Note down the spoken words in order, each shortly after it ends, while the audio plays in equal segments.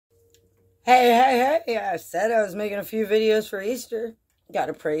Hey, I said I was making a few videos for Easter.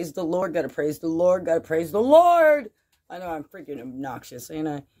 Gotta praise the Lord, gotta praise the Lord, gotta praise the Lord. I know I'm freaking obnoxious, ain't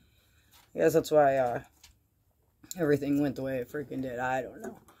I? I guess that's why, everything went the way it freaking did. I don't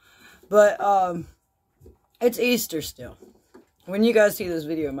know. But, it's Easter still. When you guys see this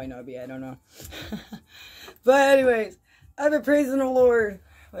video, it might not be, I don't know. But anyways, I've been praising the Lord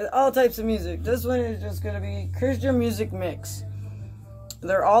with all types of music. This one is just gonna be Christian music mix.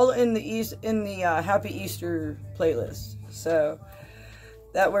 They're all in the Happy Easter playlist, so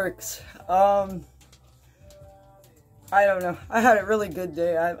that works. I don't know. I had a really good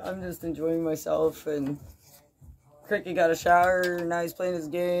day. I'm just enjoying myself, and Cricket got a shower. Now he's playing his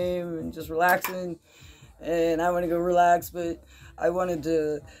game and just relaxing. And I want to go relax, but I wanted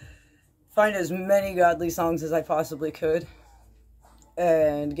to find as many godly songs as I possibly could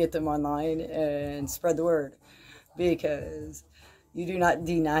and get them online and spread the word, because you do not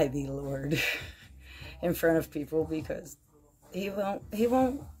deny the Lord in front of people, because he won't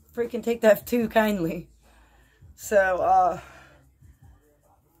freaking take that too kindly. So,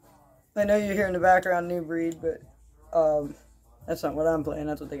 I know you hear in the background New Breed, but, that's not what I'm playing.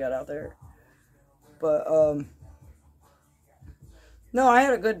 That's what they got out there. But, no, I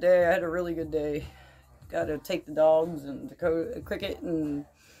had a good day. I had a really good day. Got to take the dogs and the Cricket and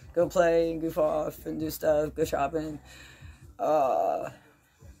go play and goof off and do stuff, go shopping. What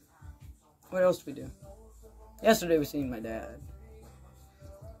else did we do? Yesterday we seen my dad.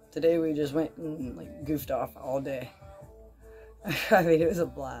 Today we just went and goofed off all day. I mean, it was a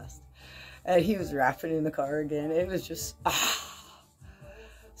blast. And he was rapping in the car again. It was just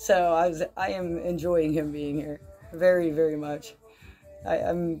So I am enjoying him being here very, very much.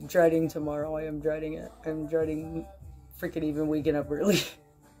 I'm dreading tomorrow. I am dreading it. I'm dreading freaking even waking up early.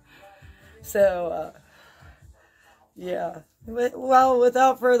 So yeah. Well,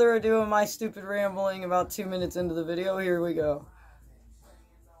 without further ado, my stupid rambling about 2 minutes into the video, here we go.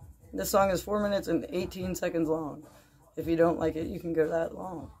 This song is 4 minutes and 18 seconds long. If you don't like it, you can go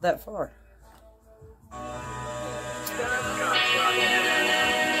that far.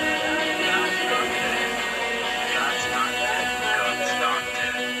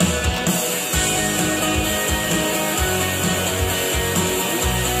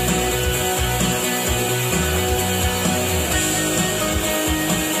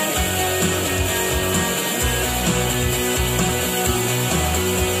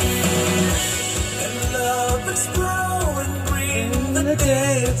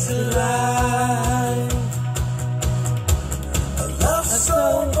 To life, a love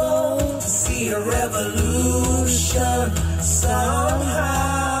so bold to see a revolution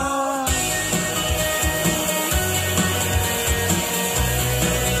somehow.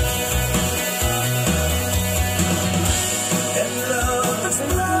 And love is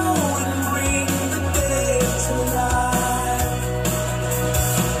blow and bring the day to life.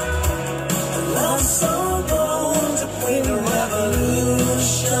 A love so bold to bring a revolution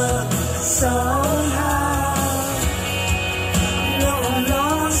somehow. No, I'm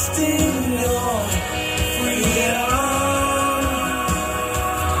lost in your freedom,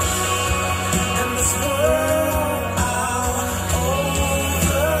 and this world I'll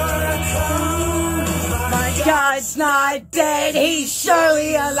overcome. My God's not dead, he's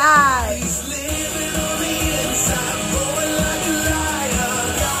surely alive. He's living on the inside, rolling like a lion.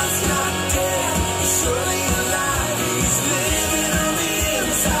 God's not dead, he's surely alive. He's living on the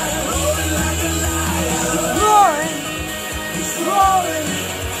inside, rolling like a lion. Roaring, roaring.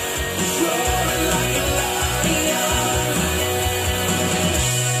 He's roaring like a lion.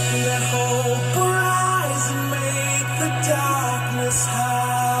 Let hope arise and make the darkness hide.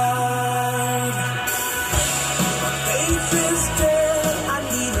 My faith is dead, I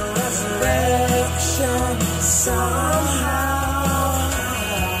need a resurrection somehow.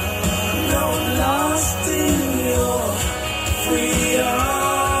 No, I'm lost in your freedom,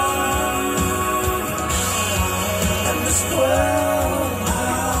 and this world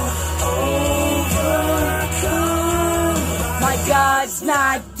I'll overcome. My God's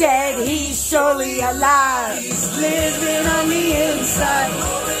not dead, he's surely alive. He's living on the inside,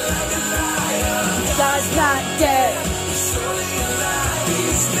 rolling like a lion. God's not dead, He's surely alive.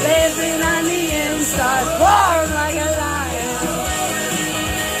 He's living on the inside, roaring like a lion.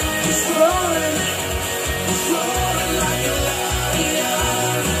 He's roaring like a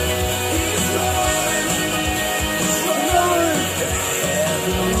lion. He's roaring.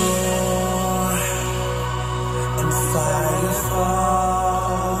 Heaven roar and fire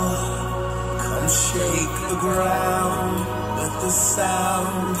fall. Come shake the ground with the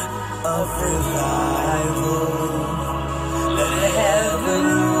sound of revival. Let heaven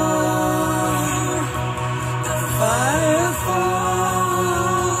roar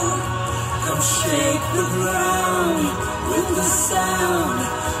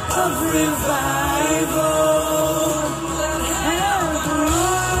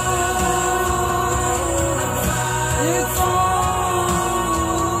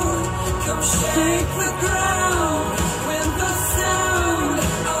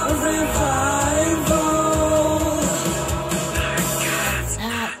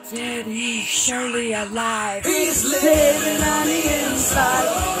dead, he's surely alive. He's Living on the inside.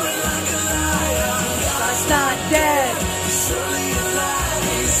 Rolling like a lion. God's not dead. He's surely alive.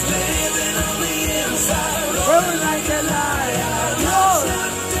 He's living on the inside. Rolling like a lion. God's Roll.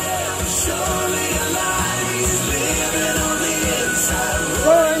 not dead. He's surely alive. He's living on the inside.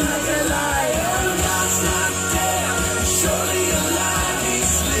 Rolling like a lion. God's not dead. He's surely alive.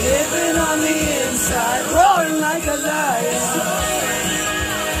 He's Living on the inside. Roaring like a lion.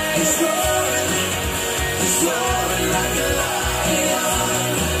 He's roaring. He's roaring like a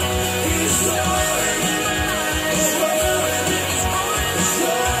lion. He's roaring. He's roaring. He's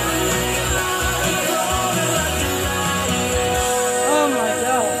roaring like a lion. Roaring like a lion. Oh my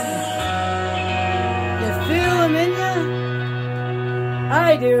God. You feel him in ya? I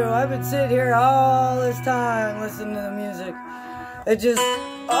do. I've been sitting here all this time listening to the music. It just,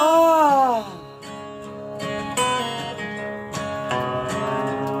 oh.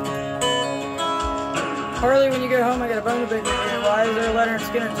 Harley, when you get home, I got a bone to pick with you. Why is there a Leonard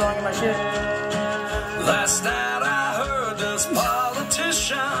Skinner song in my shit? Last night I heard this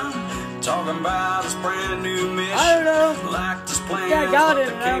politician talking about his brand new mission. I don't know. Like this plan, Yeah, I got but it.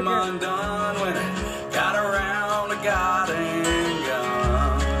 they I don't came care. undone when it got around to God and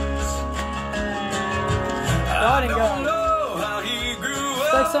guns. God I and don't guns. know how he grew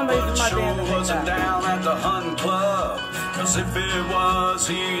up, like somebody but from my sure band that thinks wasn't that. down at the hunting club. Cause if it was,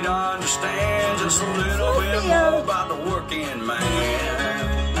 he'd understand just a little bit more about the working man.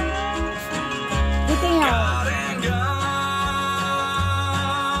 Get down. God and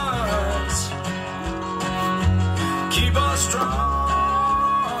guns keep us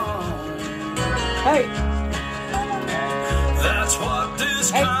strong. Hey, That's what this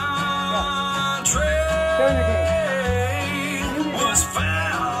Hey. country go in your game. was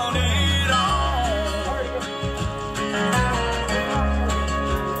founded on.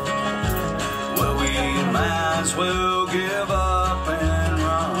 Well, we might as well give up and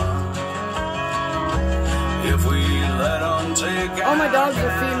run if we let them take All my our dogs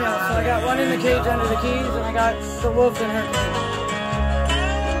are female, so I got one in the cage under the keys, and I got the wolf in her cage.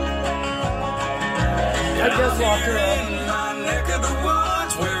 I just locked her up. In my neck of the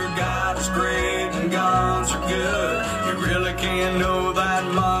woods where God is great and guns are good. You really can't know that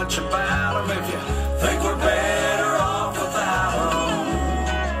much about them if you think we're better off without them.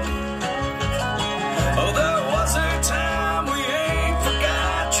 Oh, there was a time we ain't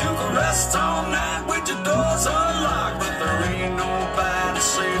forgot. You could rest all night with your doors unlocked, but there ain't nobody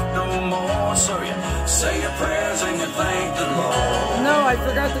safe no more. So you say your prayers and you thank the Lord No, I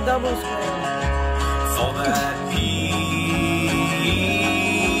forgot the double screen. for that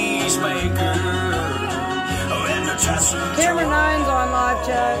peacemaker. Oh, in the chest of Camera joy. 9's on live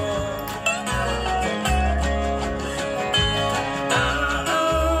chat.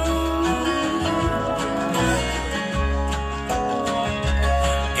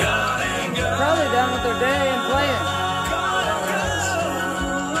 God and guns, Probably done with their day and playing. God and guns,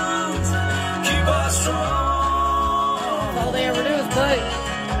 keep us strong. All they ever do is play.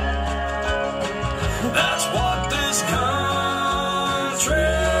 That's what this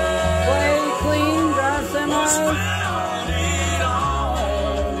country Play, clean, drive was semis, founded on.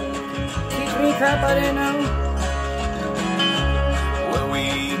 teach me crap I didn't know. Well, we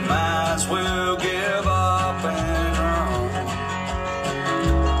might as well give up and run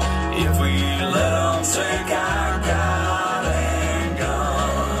if we let them take our God and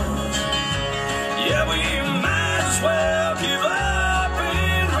guns. Yeah, we might as well give up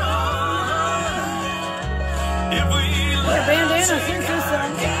and run if we Your let them bandana take sings this our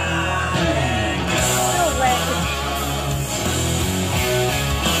song. God and guns. Still wet.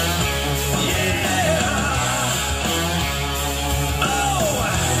 Yeah. Oh.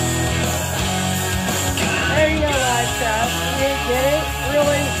 There you go, live chat. You get it?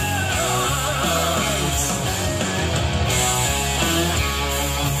 Really?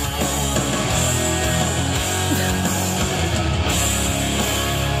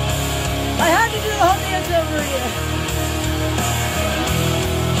 I had to do the whole dance over again.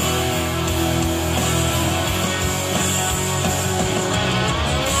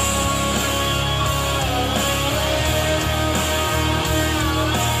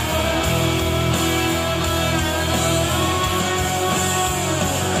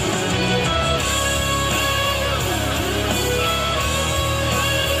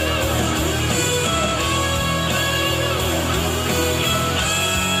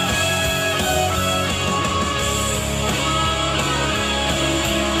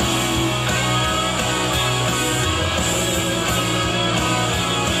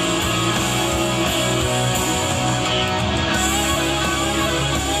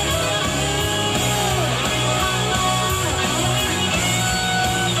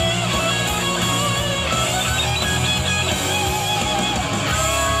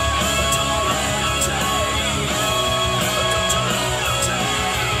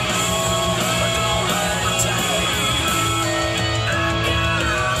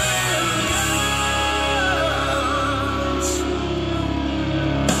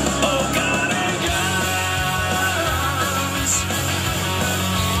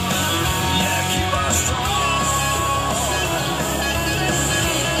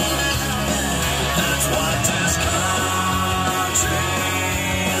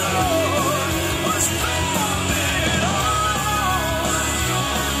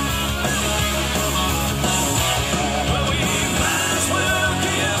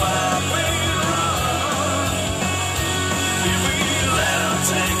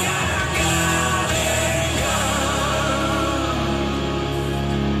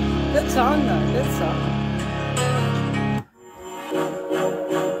 Good song though, good song.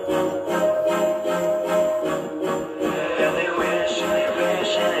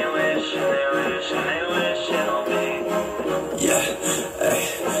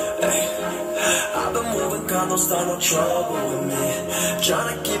 Don't start no trouble with me. Trying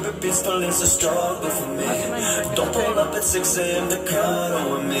to keep it peaceful is a struggle for me. Don't pull up at 6 a.m. to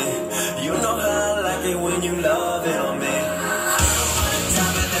cuddle with me. You know how I like it when you love it on me. I don't want to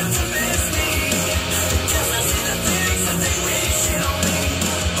tell them to miss me, 'cause I see the things that they wish it on me.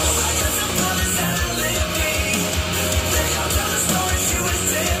 Oh, I got some brothers that outlive me. They all tell the story, she was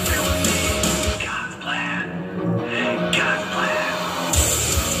different with me. God's plan, God's plan.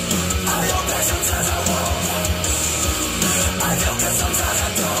 I hope that sometimes I won't. I feel that sometimes I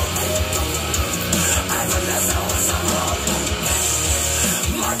don't. I realize I was wrong.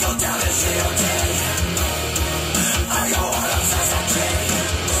 Might go down and see your day. I go all upstairs and drink.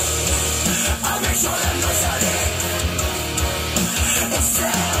 I make sure that knows I did.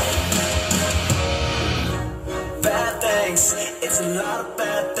 Instead, bad things. It's a lot of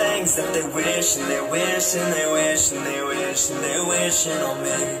bad things that they wish and they wish and they wish and they wish and they wishing on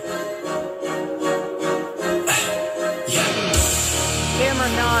me.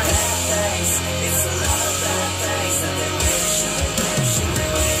 Or not. It's a lot of bad things that they wish and they wish and they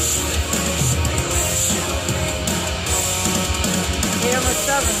wish and they wish and they wish on me. Camera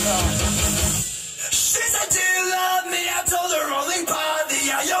 7 song. She said, do you love me? I told her only partly.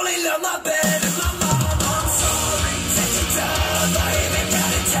 I only love my bed and my mom. I'm sorry. Take your time. I even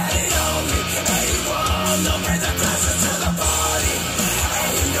got it tatted on me. 81, don't bring the glasses to the party.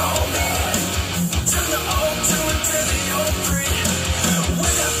 Ain't no man. Turn the old 2 into the old 3.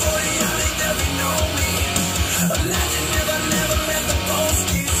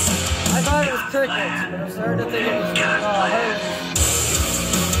 I thought it was crickets, but I started to think it was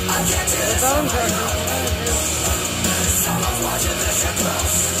the bone crusher. Someone's watching this shit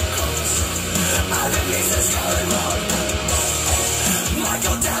close. I've been pieces going wrong. Might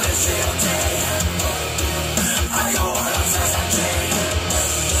go down and see your day. I go all upstairs and drink.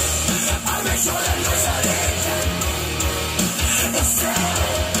 I make sure that knows I did. Instead,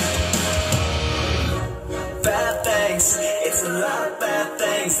 bad things. It's a lot of bad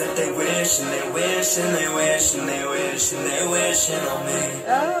things that they wish and they wish and they wish and they wish and they wishing on me.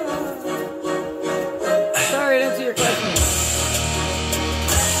 Oh. Sorry, to answer your question.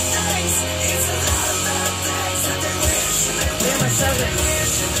 Camera 7.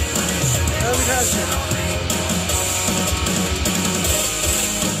 Bone crusher.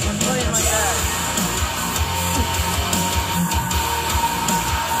 I'm playing like that.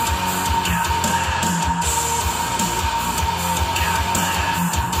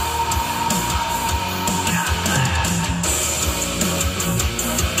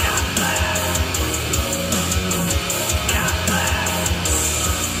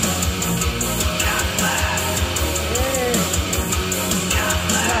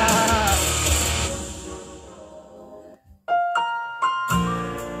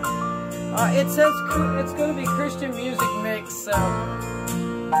 It says it's going to be Christian music mix, so.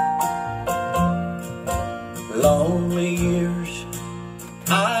 Lonely years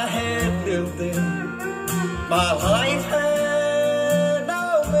I had lived them. My life had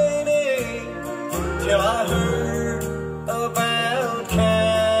no meaning till I heard about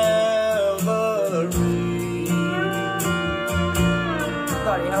Calvary.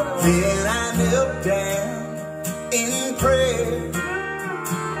 Then I knelt down in prayer.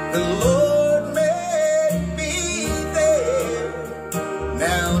 The Lord made me there.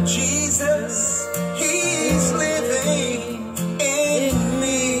 Now Jesus, He's living in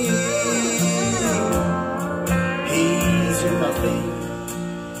me. He's in my feet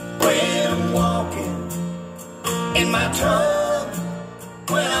when I'm walking, in my tongue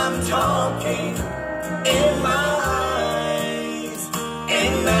when I'm talking, in my eyes,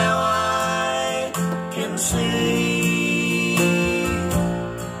 and now I can see.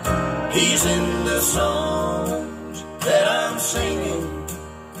 He's in the songs that I'm singing.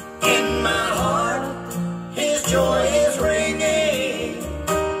 In my heart, His joy is ringing.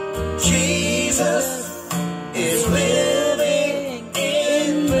 Jesus is living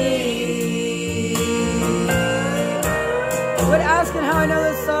in me. Quit asking how I know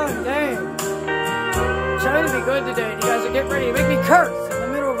this song. Dang. Trying to be good today. You guys are getting ready to make me curse in the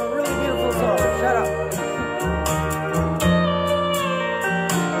middle of a really beautiful song. Shut up.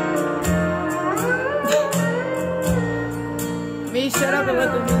 Shut up and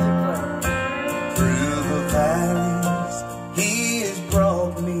let the music play. Through the valleys, He has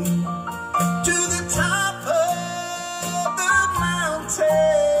brought me to the top of the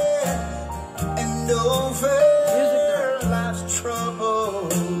mountain. no fair life's trouble.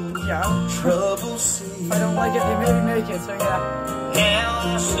 Yeah. Trouble see. If I don't like it, they maybe make it, so yeah. Now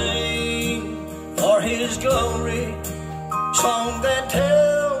I sing for His glory, song that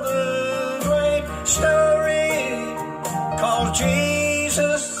tell the great story, 'cause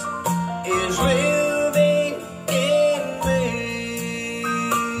Jesus is living in me.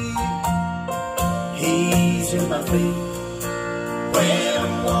 He's in my feet when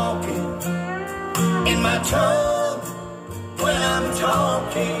I'm walking, in my tongue when I'm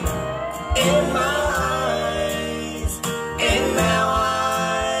talking, in my eyes, and now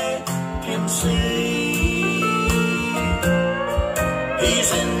I can see. He's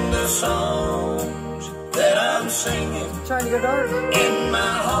in the songs that I'm singing. Trying to go dark. In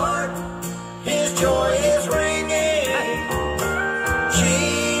my heart, His joy is ringing.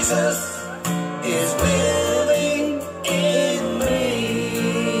 Jesus is living in me.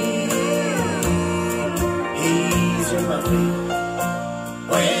 He's in my feet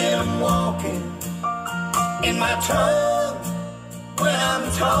when I'm walking, in my tongue when I'm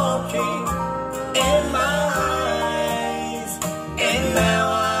talking, in my eyes, and now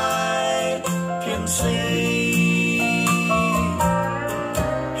I can see.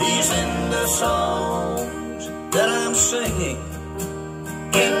 He's in the songs that I'm singing.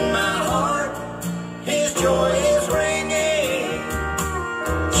 In my heart, His joy is ringing.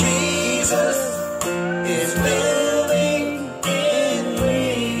 Jesus is living in me.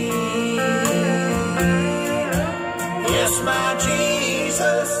 Yes, my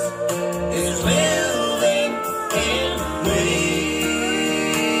Jesus is living in me.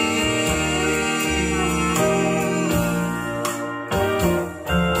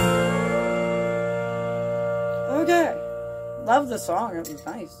 Okay. Love the song. It was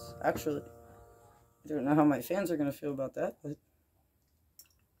nice, actually. I don't know how my fans are going to feel about that, but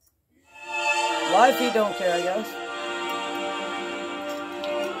live feed don't care, I guess.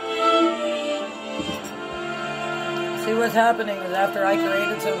 See, what's happening is after I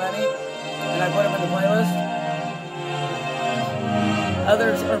created so many and I put them in the playlist,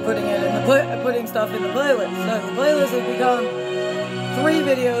 others are putting it in the putting stuff in the playlist. So the playlist has become 3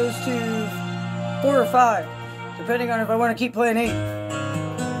 videos to 4 or 5, depending on if I want to keep playing 8.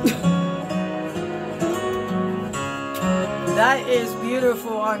 That is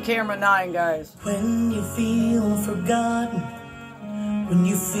beautiful on camera 9, guys. When you feel forgotten, when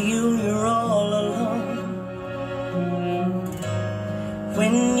you feel you're all alone,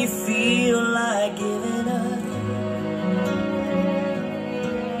 when you feel like giving up,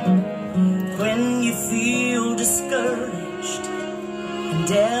 when you feel discouraged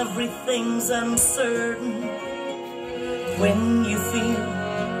and everything's uncertain, when you feel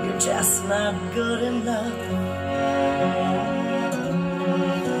you're just not good enough,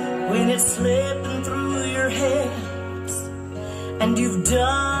 when it's slipping through your hands and you've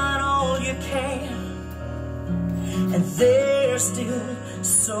done all you can, and there's still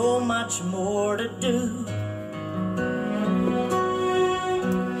so much more to do.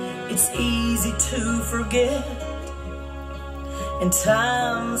 It's easy to forget in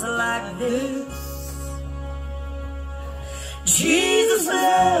times like this. Jesus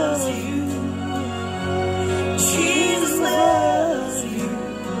loves you. Jesus loves you.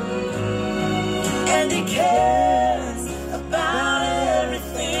 And He cares about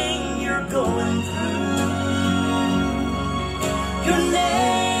everything you're going through. Your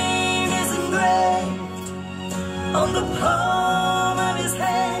name is engraved on the palm of His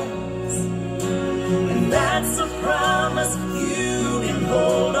hands, and that's a promise you can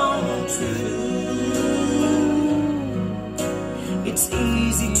hold on to. It's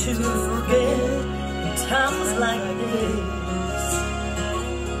easy to forget in times like this.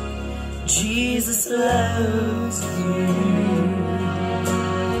 Jesus loves you.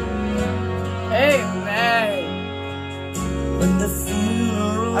 Amen. When the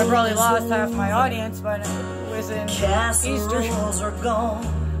funeral I probably lost half my audience by now within Easter. casseroles are gone,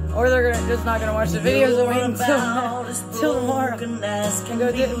 Or they're just not gonna watch the videos and wait until tomorrow. And go,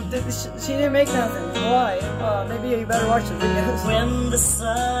 she didn't make nothing. Why? Maybe you better watch the videos. When the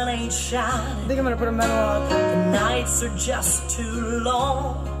sun ain't I shining, think I'm gonna put a medal on. the nights are just too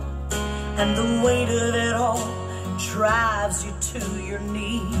long, and the weight of it all drives you to your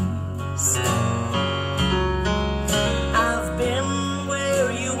knees. I've been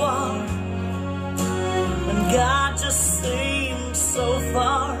where you are, when God just seemed so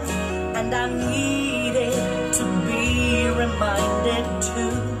far, and I needed to be reminded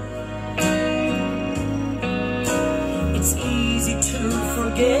too. It's easy to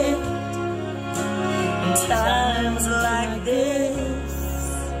forget in times like this.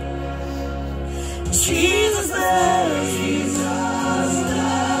 Jesus loves you.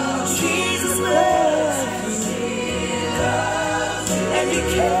 Jesus loves you. And He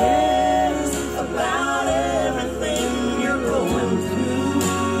cares about everything you're going through.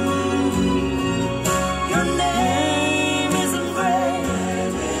 Your name is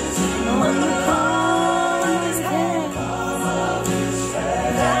engraved on the palm of His hand.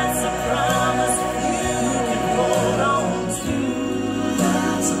 That's a promise you can hold on to.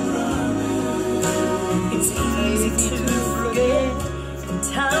 It's easy to forget in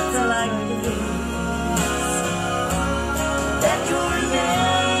times like this that your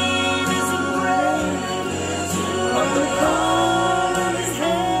name is engraved on the palm of His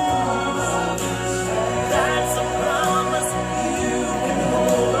hand. That's a promise you can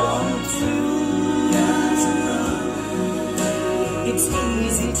hold on to. It's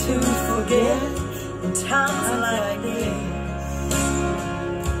easy to forget in times like this.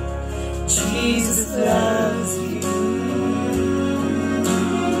 Jesus loves you.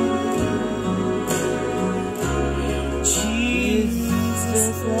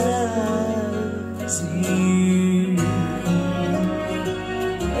 Jesus loves you.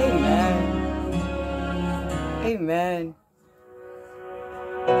 Amen. Amen.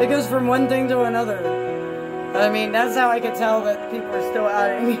 It goes from one thing to another. I mean, that's how I can tell that people are still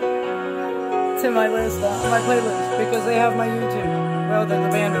adding to my list, my playlist, because they have my YouTube. Well, they're the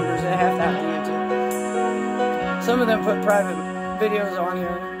band members, they have to have the YouTube. Some of them put private videos on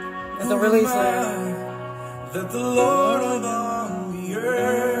here at the release later. That the Lord of all the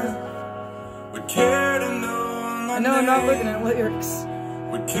earth would care to know my I know I'm not looking name, at lyrics.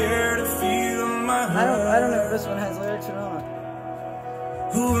 would care to feel my I don't know if this one has lyrics or not.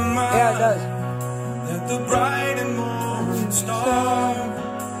 Who am I? Yeah, it does. That the bright and morning star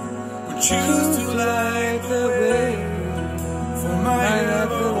would choose to light the way for my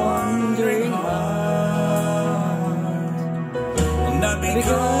ever-wandering heart. And not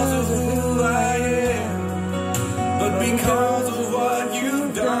because of who I am, but because of what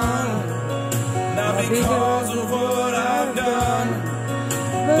you've done. Not because of what I've done,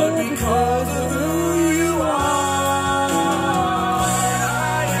 but because of who you are.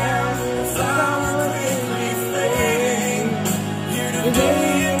 I am a flower quickly fading, here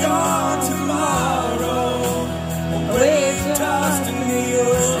today and gone tomorrow. A wave tossed in the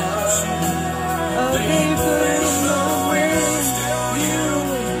ocean, a vapor in the wind. Still you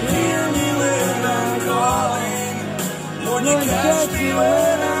hear me when I'm calling. Lord, you catch me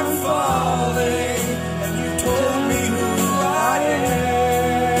when I'm falling, and you told me who I am.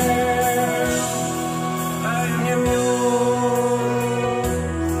 I am yours.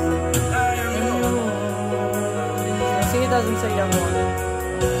 I am yours. See, it doesn't say young one.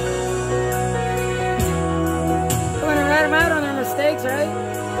 I'm gonna write them out on their mistakes, right?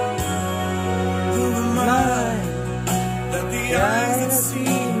 Who am I that the eyes that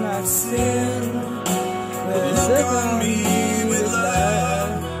see my sin will look on me with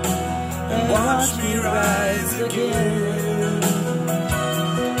love and watch me rise again?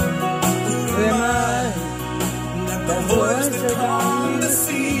 Who am I that the voice that calmed the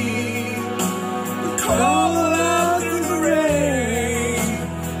sea would call aloud through the rain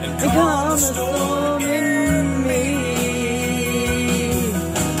and calm the storm in me?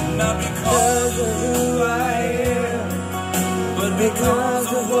 Not because of who I am, but because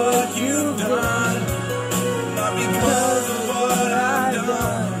of what you've done. Not because of what I've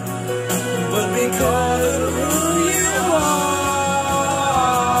done, but because of who you are.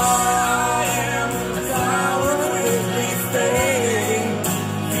 I am a flower quickly fading,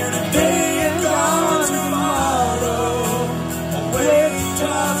 here today and gone tomorrow. A wave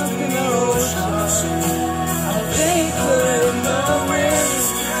tossed in the ocean, a vapor in the wind.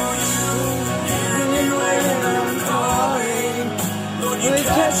 Still you hear me when I'm calling. Lord, you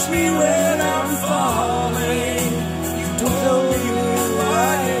catch me when I'm falling. You told me who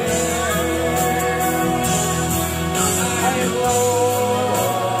I am. I am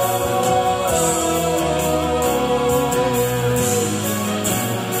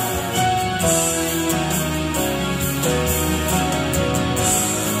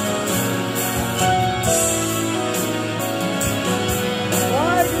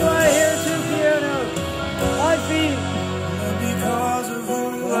Why do I hear two pianos? I feel. not because of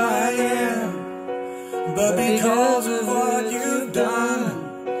who I am, but because of what you've done.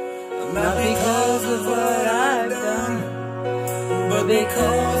 Not because of what I've done, but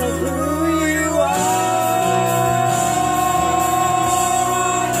because of who you are.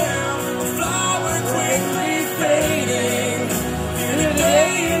 I am a flower quickly fading, here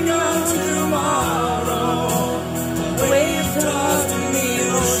today and gone tomorrow. A wave tossed in the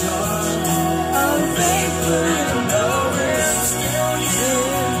ocean, a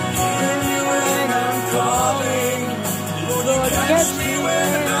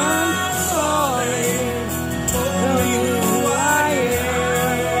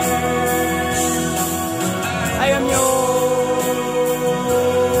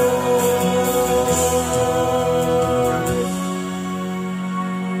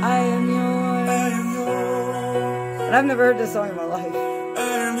never heard this song in my life.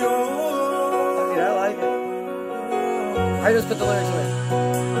 And yours. Dude, I like it. I just put the lyrics away.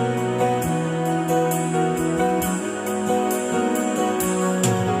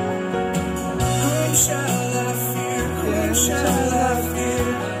 Whom shall I fear? Whom shall I fear?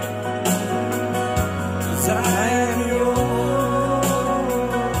 'Cause I am yours.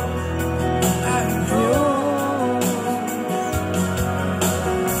 I am yours.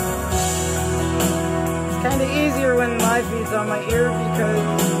 It's kind of easier when live feed's on my ear because,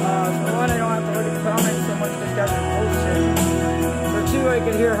 for one, I don't have to look at the comments so much because guys are bullshit. For two, I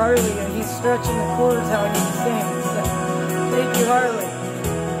could hear Harley and he's stretching the chords how I need to sing. So, thank you, Harley.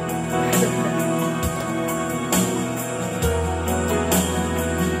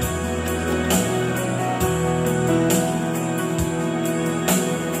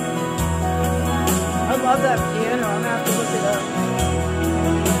 I love that piano. I'm gonna have to look it up.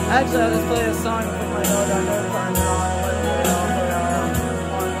 Actually, I'll just play a song and put my dog on there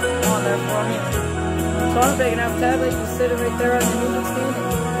on there for me. So I'm big enough tablet, you can sit it right there on the music stand.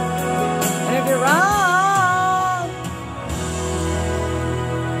 And if you're wrong,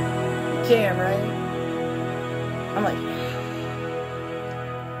 you can, right? I'm like,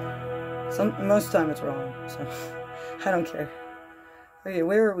 most of the time it's wrong, so I don't care. Okay,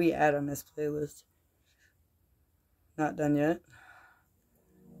 where are we at on this playlist? Not done yet.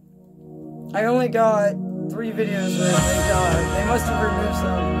 I only got 3 videos there, thank God. They must have removed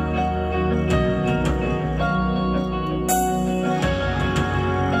some.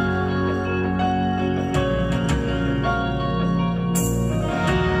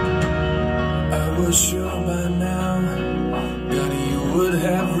 I was sure by now that you would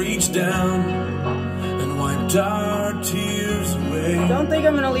have reached down and wiped our tears away. Don't think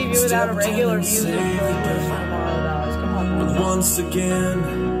I'm gonna leave you without a regular music playlist for tomorrow, guys. Come on. But once again,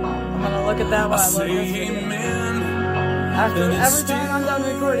 I'm gonna look at that I while I say look at it. amen. After every time I'm done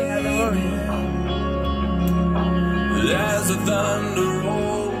recording, I've been loading. But as the thunder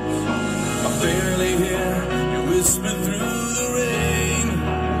rolls, I barely hear you whisper through the rain.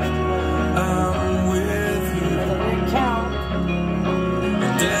 I'm with you. There's a big count.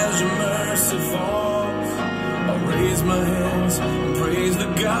 And as your mercy falls, I'll raise my hands and praise the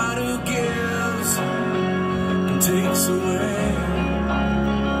God who gives and takes away.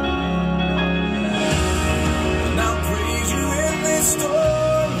 And I'll praise you in this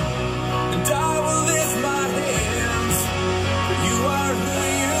storm, and I will lift my hands, for you are who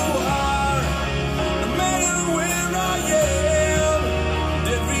you are, no matter where I am, and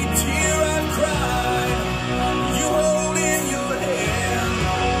every tear I've cried, you hold in your hand.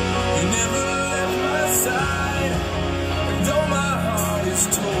 You never left my side, and though my heart is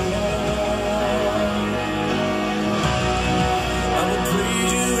torn, I will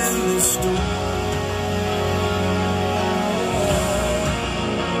praise you in this storm.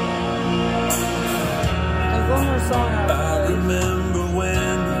 There's one more song I I remember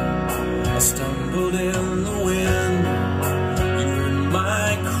when I stumbled in the wind. You heard my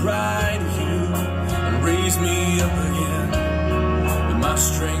cry to you and raised me up again. But my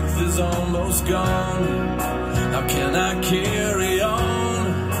strength is almost gone. How can I carry on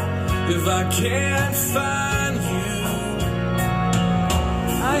if I can't find you?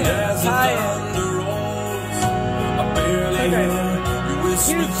 am As the tired. thunder rolls, I barely hear you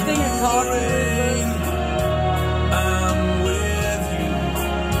whisper Huge thing through of the coffee. rain. I'm with you.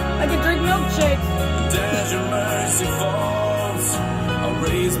 I can drink milkshakes. And as your mercy falls, I'll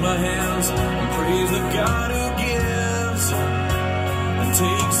raise my hands and praise the God who gives and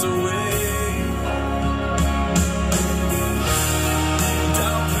takes away. And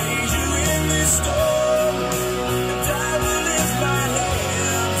I'll praise you in this storm, and I will lift my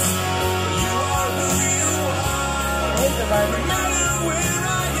hands, for you are who you are. Hate the No Bible. matter where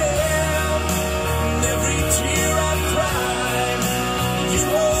I am, and every tear I've cried, you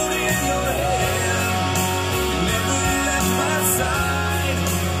hold in your hand. You never left my side,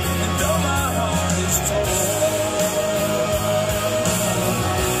 and though my heart is torn,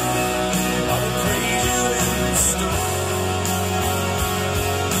 I will praise you in the storm.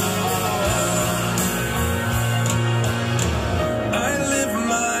 I lift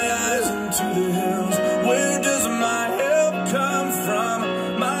my eyes into the hills. Where does my help come from?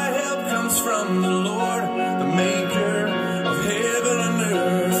 My help comes from the Lord, the maker of heaven and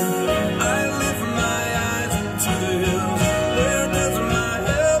earth.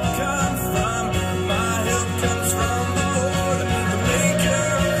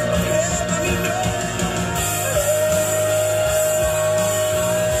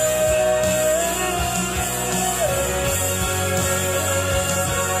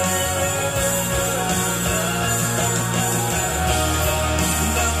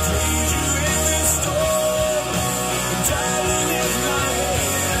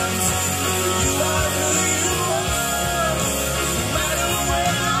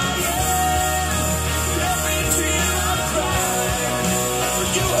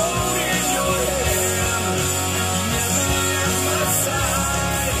 you hold in your hand. Never left my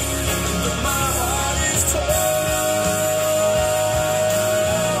side, but my heart is torn.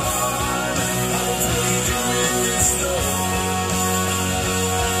 I'll take you in this storm.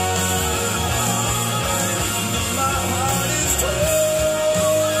 My heart is torn.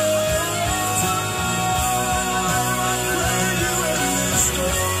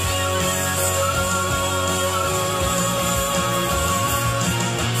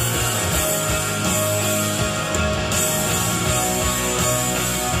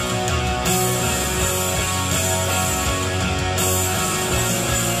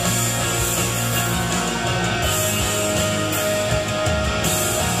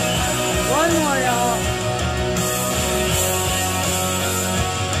 One more, y'all.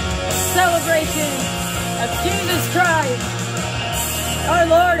 Celebration of Jesus Christ, our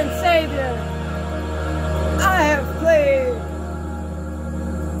Lord and Savior. I have played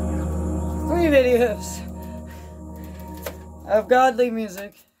 3 videos of godly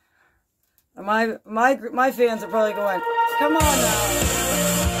music. And my fans are probably going, come on now.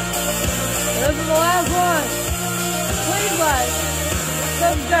 This is the last one. Please like,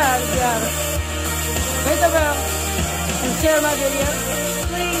 subscribe, hit the bell, and share my video,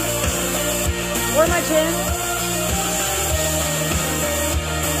 please, or my channel.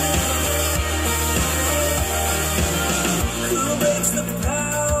 Who breaks the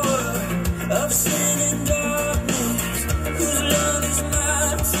power of sin and darkness? Whose love is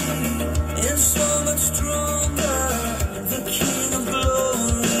mighty and so much stronger? The King of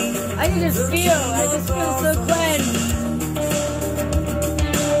glory. I can just feel, I just feel so cleansed.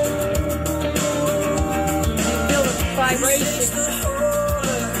 Vibration.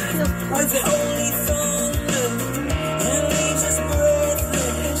 With holy thunder and leaves us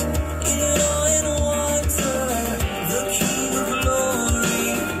breathless in awe and wonder. The King of glory,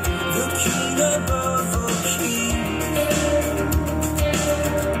 the King above all kings.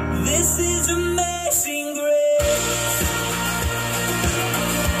 This is amazing grace.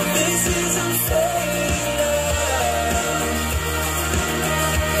 This is unfailing love.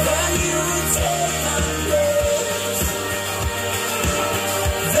 That you would take my place.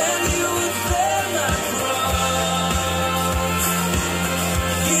 Then you would bear my cross.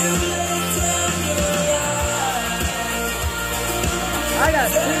 You laid down your life. I got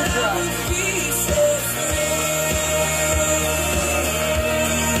That I 2 drugs. would be set free.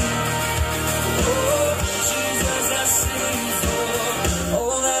 Oh, Jesus, I sing for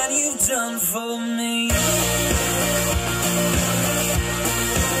all that you've done for me.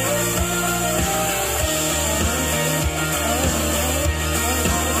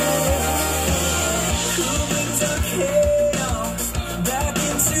 Who brings our chaos back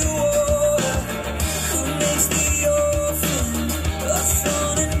into order? Who makes the orphan a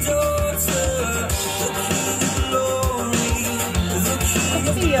son and daughter? The King of glory, the King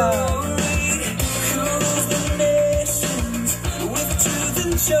of glory. Who rules the nations with truth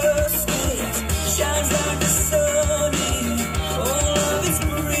and justice? Shines like the sun in all of its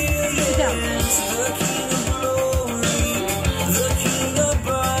brilliance. The King of glory, the King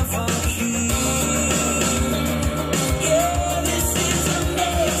above all kings. Yeah, this is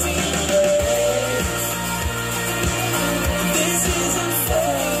amazing grace. This is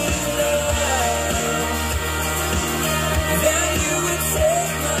unfailing love. That you would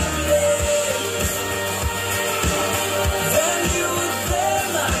take my place. That you would bear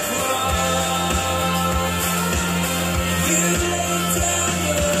my cross. You laid down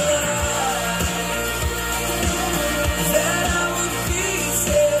your life. That I would be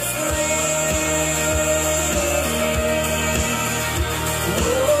set free.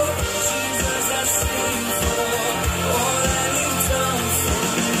 Oh, Jesus, I sing for all that you've done for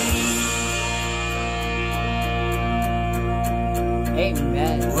me.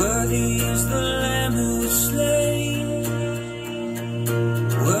 Amen. Worthy is the Lamb who was slain.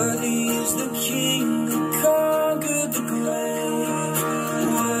 Worthy is the King who conquered the grave.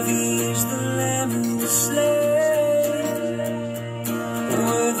 Worthy is the Lamb who was slain.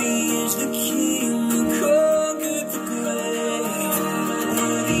 Worthy is the King who conquered the grave.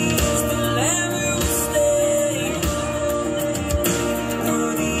 Worthy is the Lamb who was slain.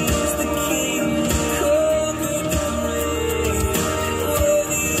 Worthy is the King who conquered the grave.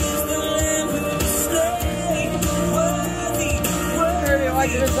 Worthy is the Lamb who was slain. Worthy, Maybe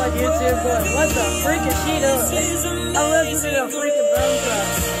watching this on YouTube going, what the freak is she doing? I'm listening to a freaking bone truck.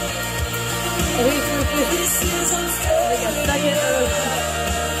 And he's like a second early.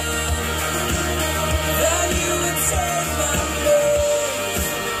 that you would take my place.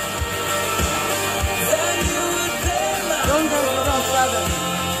 That you would bear my Bone truck was on 7.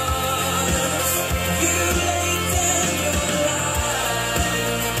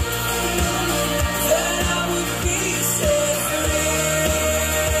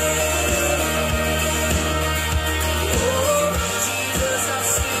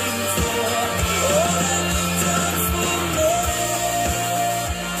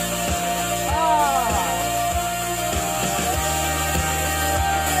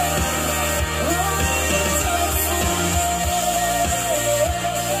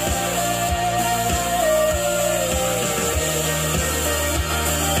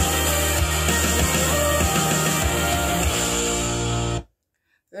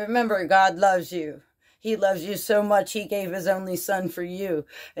 remember, God loves you. He loves you so much, he gave his only son for you.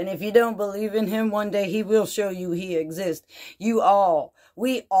 And if you don't believe in him, one day he will show you he exists.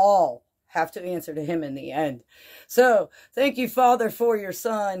 We all have to answer to him in the end. So, thank you, Father, for your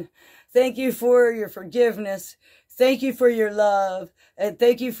son. Thank you for your forgiveness. Thank you for your love. And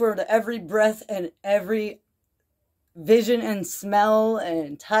thank you for every breath and every vision and smell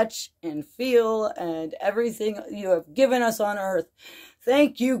and touch and feel and everything you have given us on earth.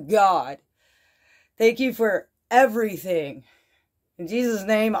 Thank you, God. Thank you for everything. In Jesus'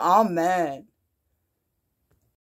 name, amen.